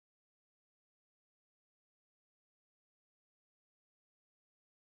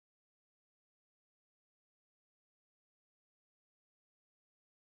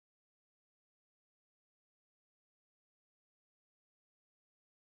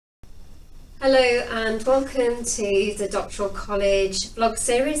Hello and welcome to the Doctoral College vlog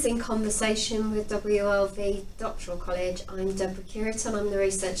series in conversation with WLV Doctoral College. I'm Deborah Curate and I'm the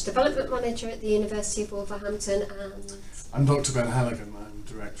Research Development Manager at the University of Wolverhampton, and I'm Dr. Ben Halligan, I'm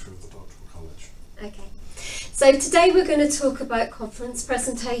Director of the Doctoral College. Okay, so today we're going to talk about conference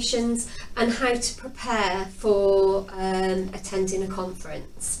presentations and how to prepare for attending a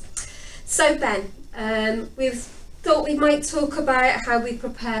conference. So Ben, we've thought we might talk about how we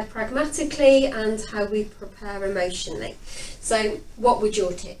prepare pragmatically and how we prepare emotionally. So what would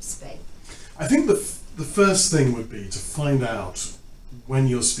your tips be? I think the first thing would be to find out when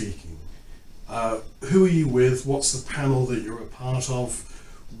you're speaking. Who are you with? What's the panel that you're a part of?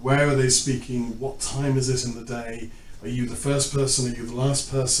 Where are they speaking? What time is it in the day? Are you the first person? Are you the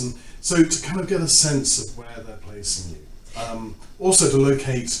last person? So to kind of get a sense of where they're placing you. Also to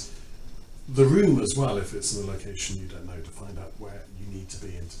locate the room as well, if it's in a location you don't know, to find out where you need to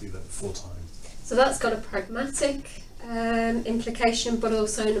be and to be there before time. So that's got a pragmatic implication, but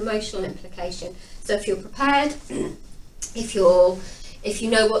also an emotional implication. So if you're prepared, if you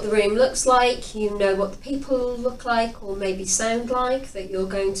know what the room looks like, you know what the people look like or maybe sound like that you're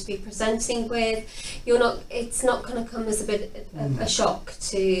going to be presenting with, it's not going to come as a bit a shock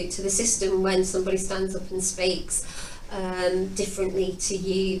to the system when somebody stands up and speaks differently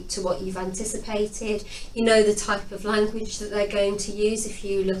to what you've anticipated. You know the type of language that they're going to use if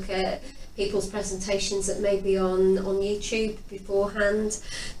you look at people's presentations that may be on YouTube beforehand,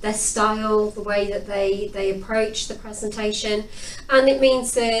 their style, the way that they approach the presentation, and it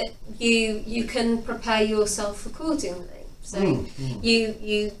means that you can prepare yourself accordingly. So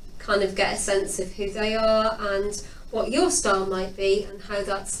you kind of get a sense of who they are and what your style might be and how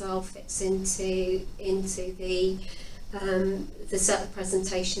that style fits into the set of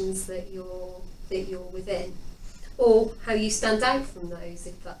presentations that you're within, or how you stand out from those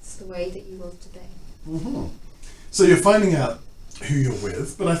if that's the way that you want to be. So you're finding out who you're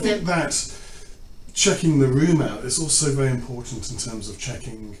with, but I think that checking the room out is also very important in terms of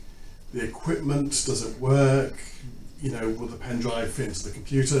checking the equipment. Does it work? You know, will the pen drive fit into the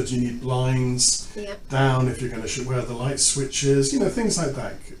computer? Do you need blinds down if you're going to where the light switch is? You know, things like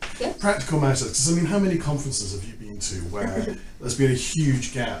that. Practical matters. Because I mean, how many conferences have you been to where there's been a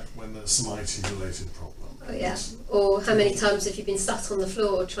huge gap when there's some IT-related problem? Oh yeah. Or how many times have you been sat on the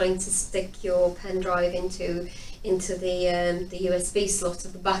floor trying to stick your pen drive into the USB slot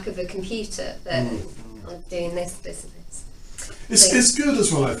at the back of a computer that I'm doing this. It's good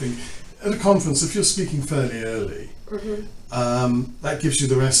as well, I think. At a conference, if you're speaking fairly early, that gives you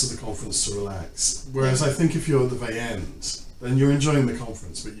the rest of the conference to relax. Whereas I think if you're at the very end, then you're enjoying the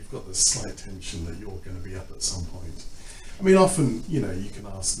conference, but you've got this slight tension that you're going to be up at some point. I mean, often, you know, you can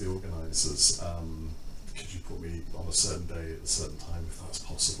ask the organisers, could you put me on a certain day at a certain time if that's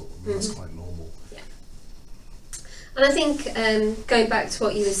possible? I mean, that's quite normal. Yeah. And I think going back to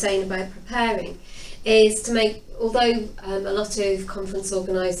what you were saying about preparing, is to make, although a lot of conference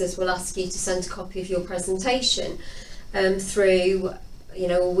organisers will ask you to send a copy of your presentation through, you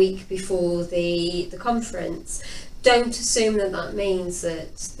know, a week before the conference, don't assume that means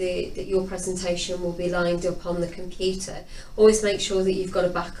that your presentation will be lined up on the computer. Always make sure that you've got a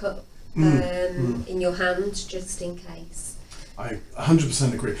backup in your hand, just in case. I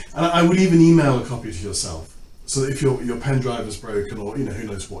 100% agree, and I would even email a copy to yourself, so that if your pen drive is broken or, you know, who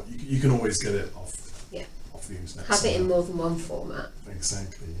knows what, you can always get it off. The internet. Have it in more than one format.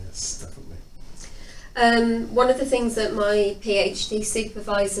 Exactly, yes, definitely. One of the things that my PhD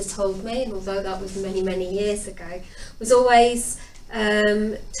supervisor told me, and although that was many years ago, was always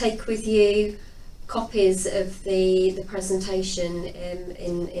take with you copies of the presentation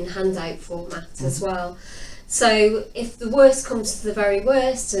in handout format as well. So if the worst comes to the very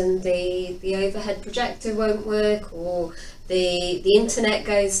worst and the overhead projector won't work or the internet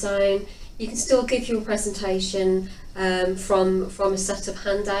goes down, you can still give your presentation from a set of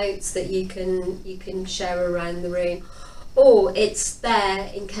handouts that you can share around the room, or it's there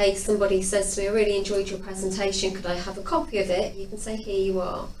in case somebody says to me, I really enjoyed your presentation, could I have a copy of it? You can say, here you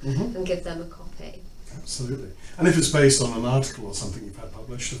are, and give them a copy. Absolutely. And if it's based on an article or something you've had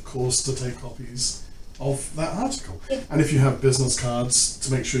published, of course, to take copies of that article. And if you have business cards,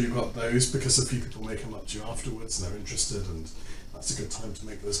 to make sure you've got those, because a few people may come up to you afterwards and they're interested, and that's a good time to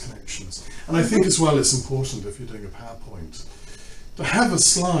make those connections. And I think as well it's important, if you're doing a PowerPoint, to have a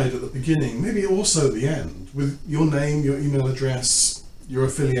slide at the beginning, maybe also at the end, with your name, your email address, your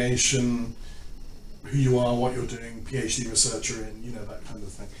affiliation, who you are, what you're doing, PhD researcher in, you know, that kind of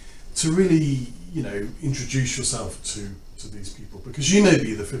thing, to really, you know, introduce yourself to these people, because you may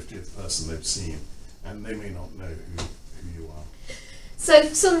be the 50th person they've seen and they may not know who you are. So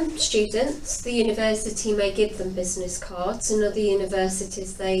for some students, the university may give them business cards, and other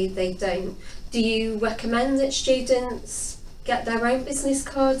universities they don't. Do you recommend that students get their own business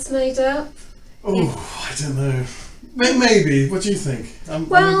cards made up? Oh, I don't know. Maybe. What do you think?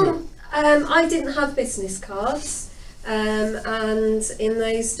 I didn't have business cards, and in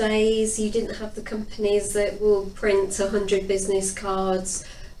those days you didn't have the companies that will print 100 business cards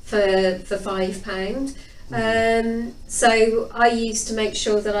for £5. So I used to make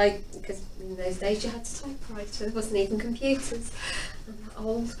sure that because in those days you had to typewrite, there wasn't even computers. I'm that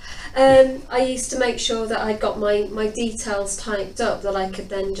old. I used to make sure that I got my details typed up, that I could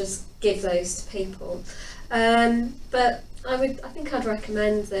then just give those to people. But I think I'd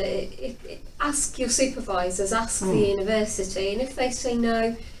recommend that ask your supervisors, ask the university, and if they say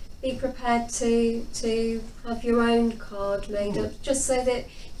no, be prepared to have your own card made up, just so that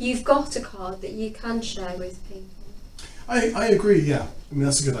you've got a card that you can share with people. I agree, yeah. I mean,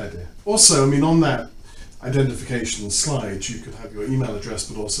 that's a good idea. Also, I mean, on that identification slide, you could have your email address,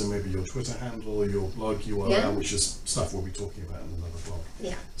 but also maybe your Twitter handle, your blog URL, which is stuff we'll be talking about in another blog.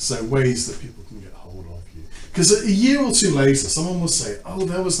 Yeah. So ways that people can get hold of you. Because a year or two later, someone will say, oh,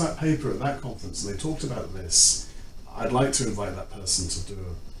 there was that paper at that conference, and they talked about this. I'd like to invite that person to do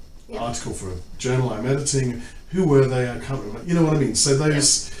an article for a journal I'm editing. Who were they? I can't remember. You know what I mean? So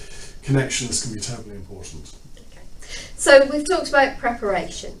those connections can be terribly important. Okay. So we've talked about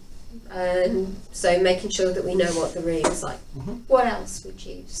preparation. So making sure that we know what the room is like. What else would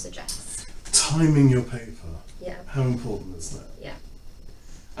you suggest? Timing your paper. Yeah. How important is that? Yeah.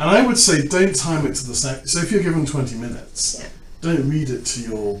 And I would say don't time it to the second. So if you're given 20 minutes, don't read it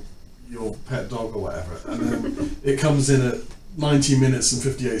to your pet dog or whatever, and then it comes in at 90 minutes and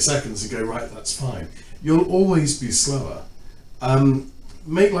 58 seconds and go, right, that's fine. You'll always be slower.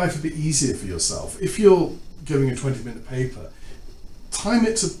 Make life a bit easier for yourself. If you're giving a 20-minute paper, time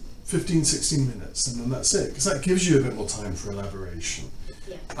it to 15, 16 minutes, and then that's it, because that gives you a bit more time for elaboration.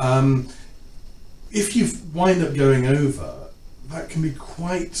 Yeah. If you wind up going over, that can be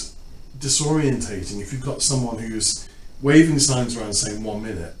quite disorientating if you've got someone who's waving signs around saying 1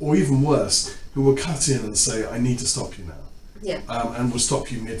 minute, or even worse, who will cut in and say, I need to stop you now. Yeah. And will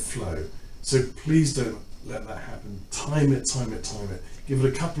stop you mid-flow. So please don't let that happen. Time it. Give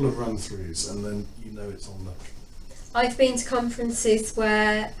it a couple of run-throughs, and then you know it's on the... I've been to conferences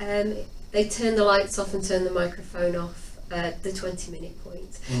where they turn the lights off and turn the microphone off at the 20-minute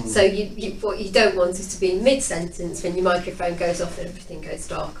point. So what you don't want is to be in mid-sentence when your microphone goes off and everything goes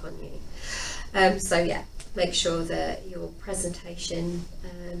dark on you. So yeah, make sure that your presentation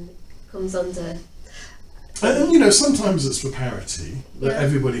comes under... And you know, sometimes it's for parity, that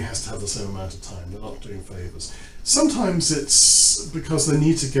everybody has to have the same amount of time. They're not doing favours. Sometimes it's because they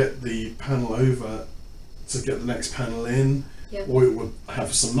need to get the panel over to get the next panel in, or it would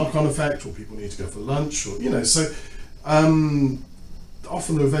have some knock-on effect, or people need to go for lunch, or, you know, so often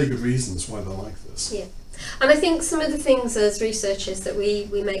there are very good reasons why they're like this. Yeah. And I think some of the things as researchers that we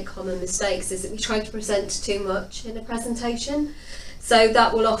make common mistakes is that we try to present too much in a presentation. So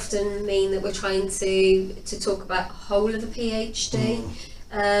that will often mean that we're trying to talk about the whole of the PhD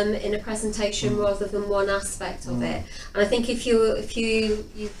in a presentation rather than one aspect of it. And I think if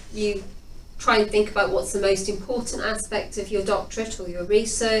you try and think about what's the most important aspect of your doctorate or your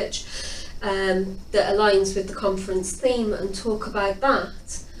research that aligns with the conference theme and talk about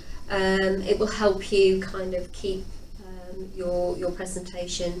that, it will help you kind of keep your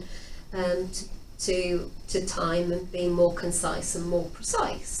presentation to time and being more concise and more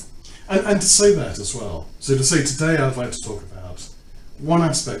precise. And to say that as well. So to say, today I'd like to talk about one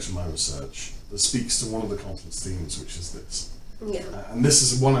aspect of my research that speaks to one of the conference themes, which is this. Yeah. And this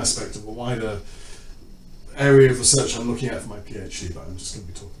is one aspect of a wider area of research I'm looking at for my PhD, but I'm just going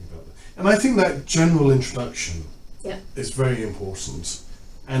to be talking about that. And I think that general introduction is very important.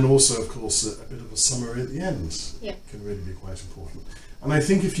 And also, of course, a bit of a summary at the end can really be quite important. And I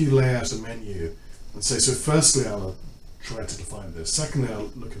think if you lay out a menu and say, so firstly I'll try to define this, secondly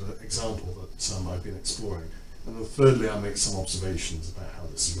I'll look at an example that I've been exploring, and then thirdly I'll make some observations about how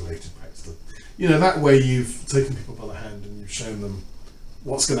this is related practically. You know, that way you've taken people by the hand and you've shown them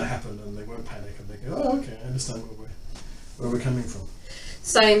what's going to happen, and they won't panic and they go, oh, okay, I understand where we're coming from.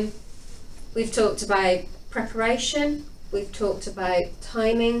 So we've talked about preparation, we've talked about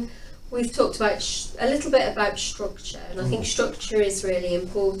timing, we've talked about a little bit about structure, and I think structure is really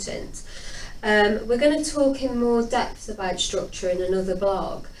important. We're going to talk in more depth about structure in another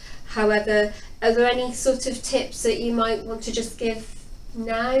blog. However, are there any sort of tips that you might want to just give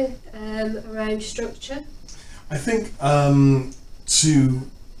now around structure?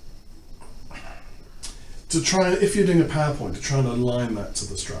 to try, if you're doing a PowerPoint, to try and align that to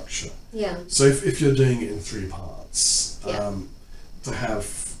the structure. Yeah. So if you're doing it in 3 parts, Yeah. to have,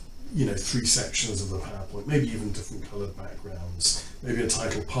 you know, 3 sections of the PowerPoint, maybe even different coloured backgrounds, maybe a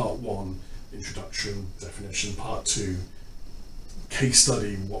title, part 1, introduction, definition, part 2, case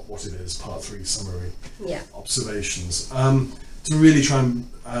study, what it is, part 3, summary, Yeah. observations, to really try and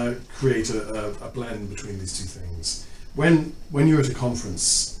create a blend between these 2 things. When you're at a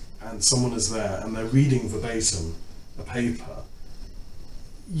conference and someone is there and they're reading verbatim a paper,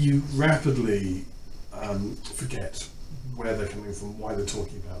 you rapidly forget where they're coming from, why they're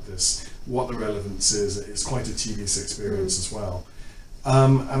talking about this, what the relevance is. It's quite a tedious experience as well.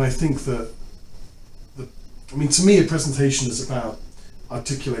 And I think that, I mean, to me, a presentation is about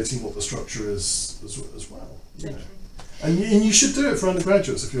articulating what the structure is as well. You know? And you should do it for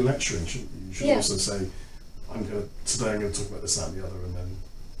undergraduates if you're lecturing, shouldn't you? You should also say, today I'm going to talk about this, that and the other, and then,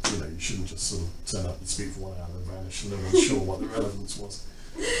 you know, you shouldn't just sort of turn up and speak for 1 hour and then vanish and no one's sure what the relevance was.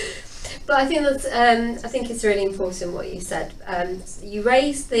 But I think that's I think it's really important what you said. You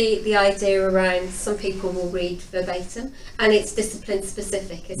raised the idea around some people will read verbatim, and it's discipline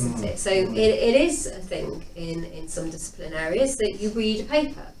specific, isn't it? So it is a thing in some discipline areas that you read a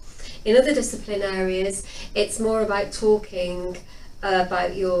paper. In other discipline areas, it's more about talking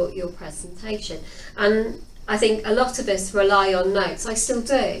about your presentation. And I think a lot of us rely on notes. I still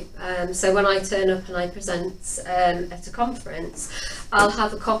do. So when I turn up and I present at a conference, I'll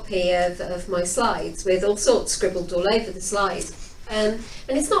have a copy of my slides with all sorts scribbled all over the slide. And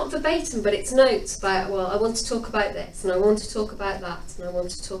it's not verbatim, but it's notes about, well, I want to talk about this, and I want to talk about that, and I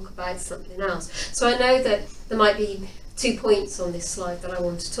want to talk about something else. So I know that there might be 2 points on this slide that I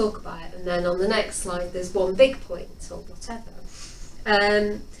want to talk about, and then on the next slide there's 1 big point or whatever.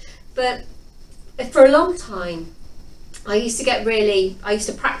 But for a long time, I used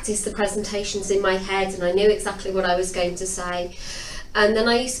to practice the presentations in my head, and I knew exactly what I was going to say. And then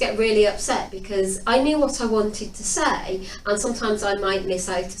I used to get really upset because I knew what I wanted to say, and sometimes I might miss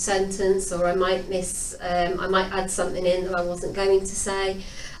out a sentence, or I might add something in that I wasn't going to say,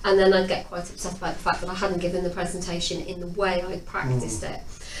 and then I'd get quite upset about the fact that I hadn't given the presentation in the way I'd practiced it.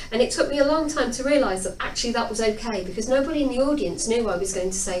 And it took me a long time to realise that actually that was okay, because nobody in the audience knew I was going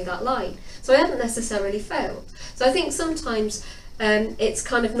to say that line. So I hadn't necessarily failed. So I think sometimes it's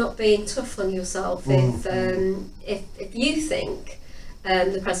kind of not being tough on yourself if you think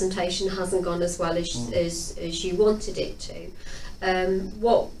the presentation hasn't gone as well as you wanted it to.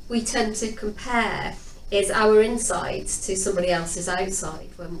 What we tend to compare is our insides to somebody else's outside.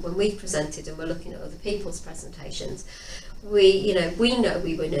 When we presented and we're looking at other people's presentations, we know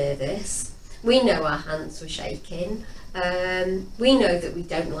we were nervous, we know our hands were shaking, we know that we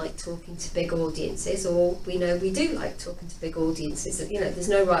don't like talking to big audiences, or we know we do like talking to big audiences. You know, there's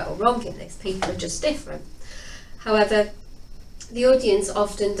no right or wrong in this, people are just different. However, the audience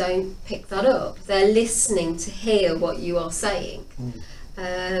often don't pick that up. They're listening to hear what you are saying.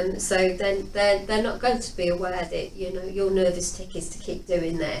 So then they're not going to be aware that, you know, your nervous tick is to keep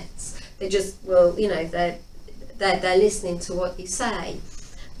doing this. They just, well, you know, they're listening to what you say.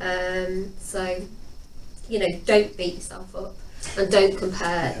 So, you know, don't beat yourself up, and don't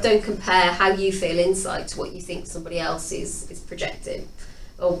compare. Yeah. Don't compare how you feel inside to what you think somebody else is projecting,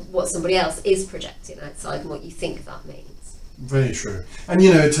 or what somebody else is projecting outside, and what you think that means. Very true. And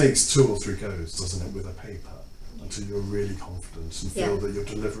you know, it takes 2 or 3 goes, doesn't it, with a paper, until you're really confident and feel that you're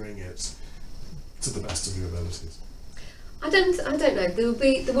delivering it to the best of your abilities. I don't know.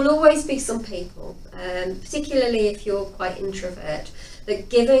 There will always be some people, particularly if you're quite introvert, that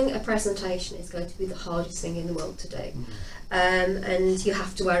giving a presentation is going to be the hardest thing in the world to do, and you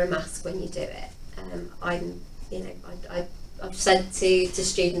have to wear a mask when you do it. I've said to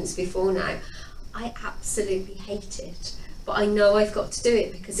students before now, I absolutely hate it, but I know I've got to do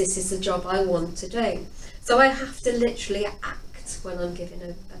it because this is the job I want to do. So I have to literally act when I'm giving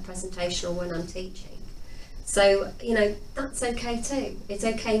a presentation or when I'm teaching. So, you know, that's okay too. It's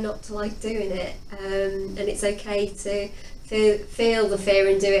okay not to like doing it, and it's okay to feel the fear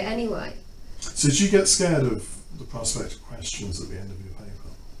and do it anyway. So did you get scared of the prospect of questions at the end of your paper?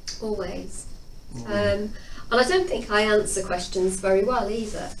 Always. And I don't think I answer questions very well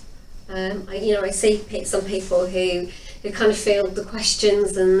either. I see some people who kind of field the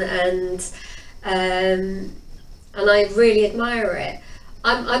questions and I really admire it.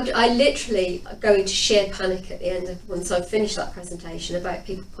 I literally go into sheer panic at the end of once I've finished that presentation about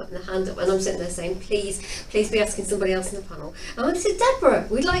people putting their hand up, and I'm sitting there saying, please be asking somebody else in the panel. And I said, Deborah,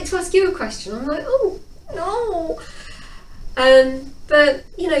 we'd like to ask you a question. I'm like, oh no. But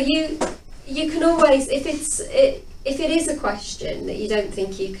you know, you can always, if it is a question that you don't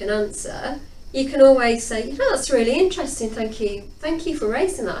think you can answer, you can always say, you know, that's really interesting, thank you for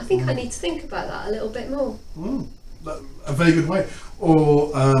raising that. I think I need to think about that a little bit more. A very good way.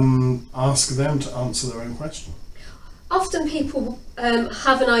 Or ask them to answer their own question. Often people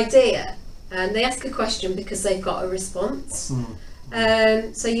have an idea and they ask a question because they've got a response.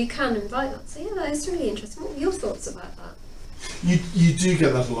 So you can invite that. So yeah, that's really interesting. What were your thoughts about that? You do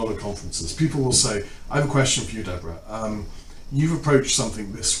get that at a lot of conferences. People will say, I have a question for you, Deborah. You've approached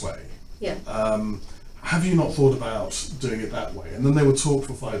something this way. Yeah. Have you not thought about doing it that way? And then they will talk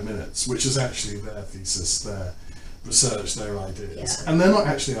for 5 minutes, which is actually their thesis, their research, their ideas. Yeah. And they're not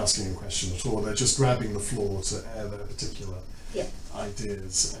actually asking a question at all. They're just grabbing the floor to air their particular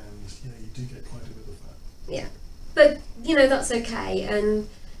ideas. And yeah, you do get quite a bit of that. Yeah. But, you know, that's okay. And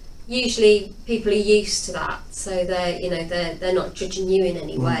usually people are used to that. So they're not judging you in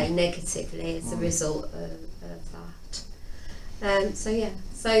any way negatively as a result of that. So yeah.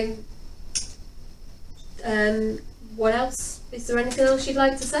 So what else? Is there anything else you'd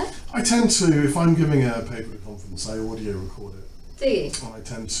like to say? I tend to, if I'm giving a paper at a conference, I audio record it. Do you? And I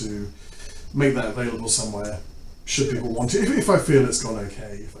tend to make that available somewhere, should people want it. If I feel it's gone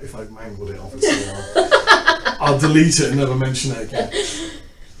okay, if I've mangled it, obviously, I'll delete it and never mention it again.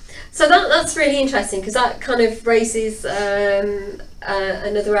 So that's really interesting, because that kind of raises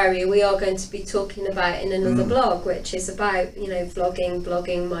another area we are going to be talking about in another blog, which is about, you know, vlogging,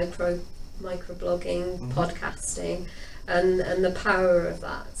 blogging, microblogging, podcasting, and the power of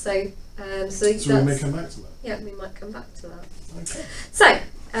that. So we may come back to that. Yeah, we might come back to that. Okay. So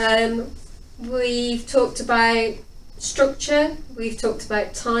we've talked about structure, we've talked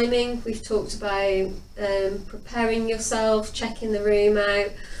about timing, we've talked about preparing yourself, checking the room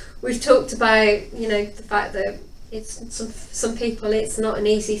out. We've talked about, you know, the fact that it's some people it's not an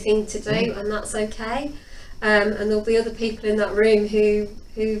easy thing to do, and that's okay. And there'll be other people in that room who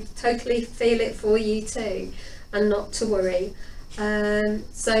totally feel it for you too, and not to worry.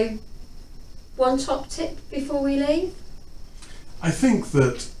 So one top tip before we leave? I think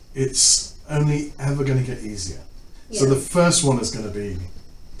that it's only ever going to get easier. Yeah. So the first one is going to be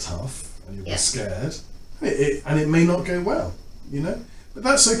tough, and you'll be scared, and it may not go well, you know. But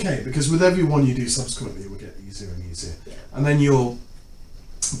that's okay, because with every one you do subsequently, it will get easier and easier. Yeah. And then you'll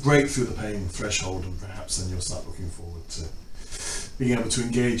break through the pain threshold, and perhaps then you'll start looking forward to being able to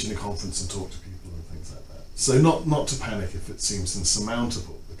engage in a conference and talk to people and things like that. So not to panic if it seems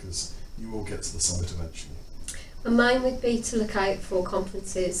insurmountable, because you will get to the summit eventually. And mine would be to look out for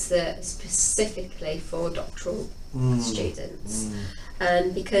conferences that are specifically for doctoral students.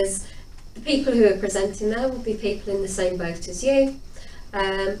 Because the people who are presenting there will be people in the same boat as you.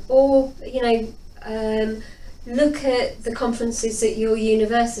 Or, you know, look at the conferences that your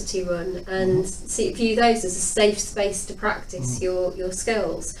university run and view those as a safe space to practice your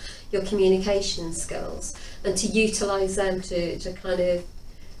skills, your communication skills, and to utilise them to kind of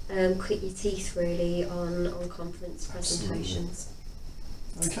quit your teeth really on conference presentations.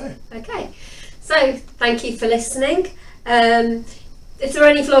 Okay, so thank you for listening. If there are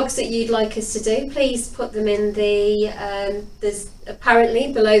any vlogs that you'd like us to do, please put them in the, there's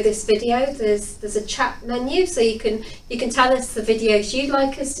apparently below this video, there's a chat menu, so you can tell us the videos you'd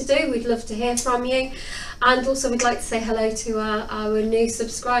like us to do. We'd love to hear from you. And also we'd like to say hello to our new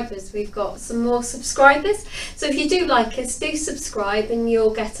subscribers. We've got some more subscribers. So if you do like us, do subscribe and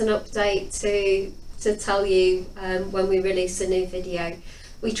you'll get an update to tell you when we release a new video.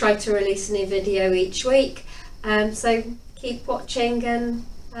 We try to release a new video each week. So keep watching and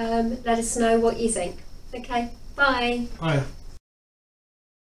let us know what you think. Okay, bye. Bye.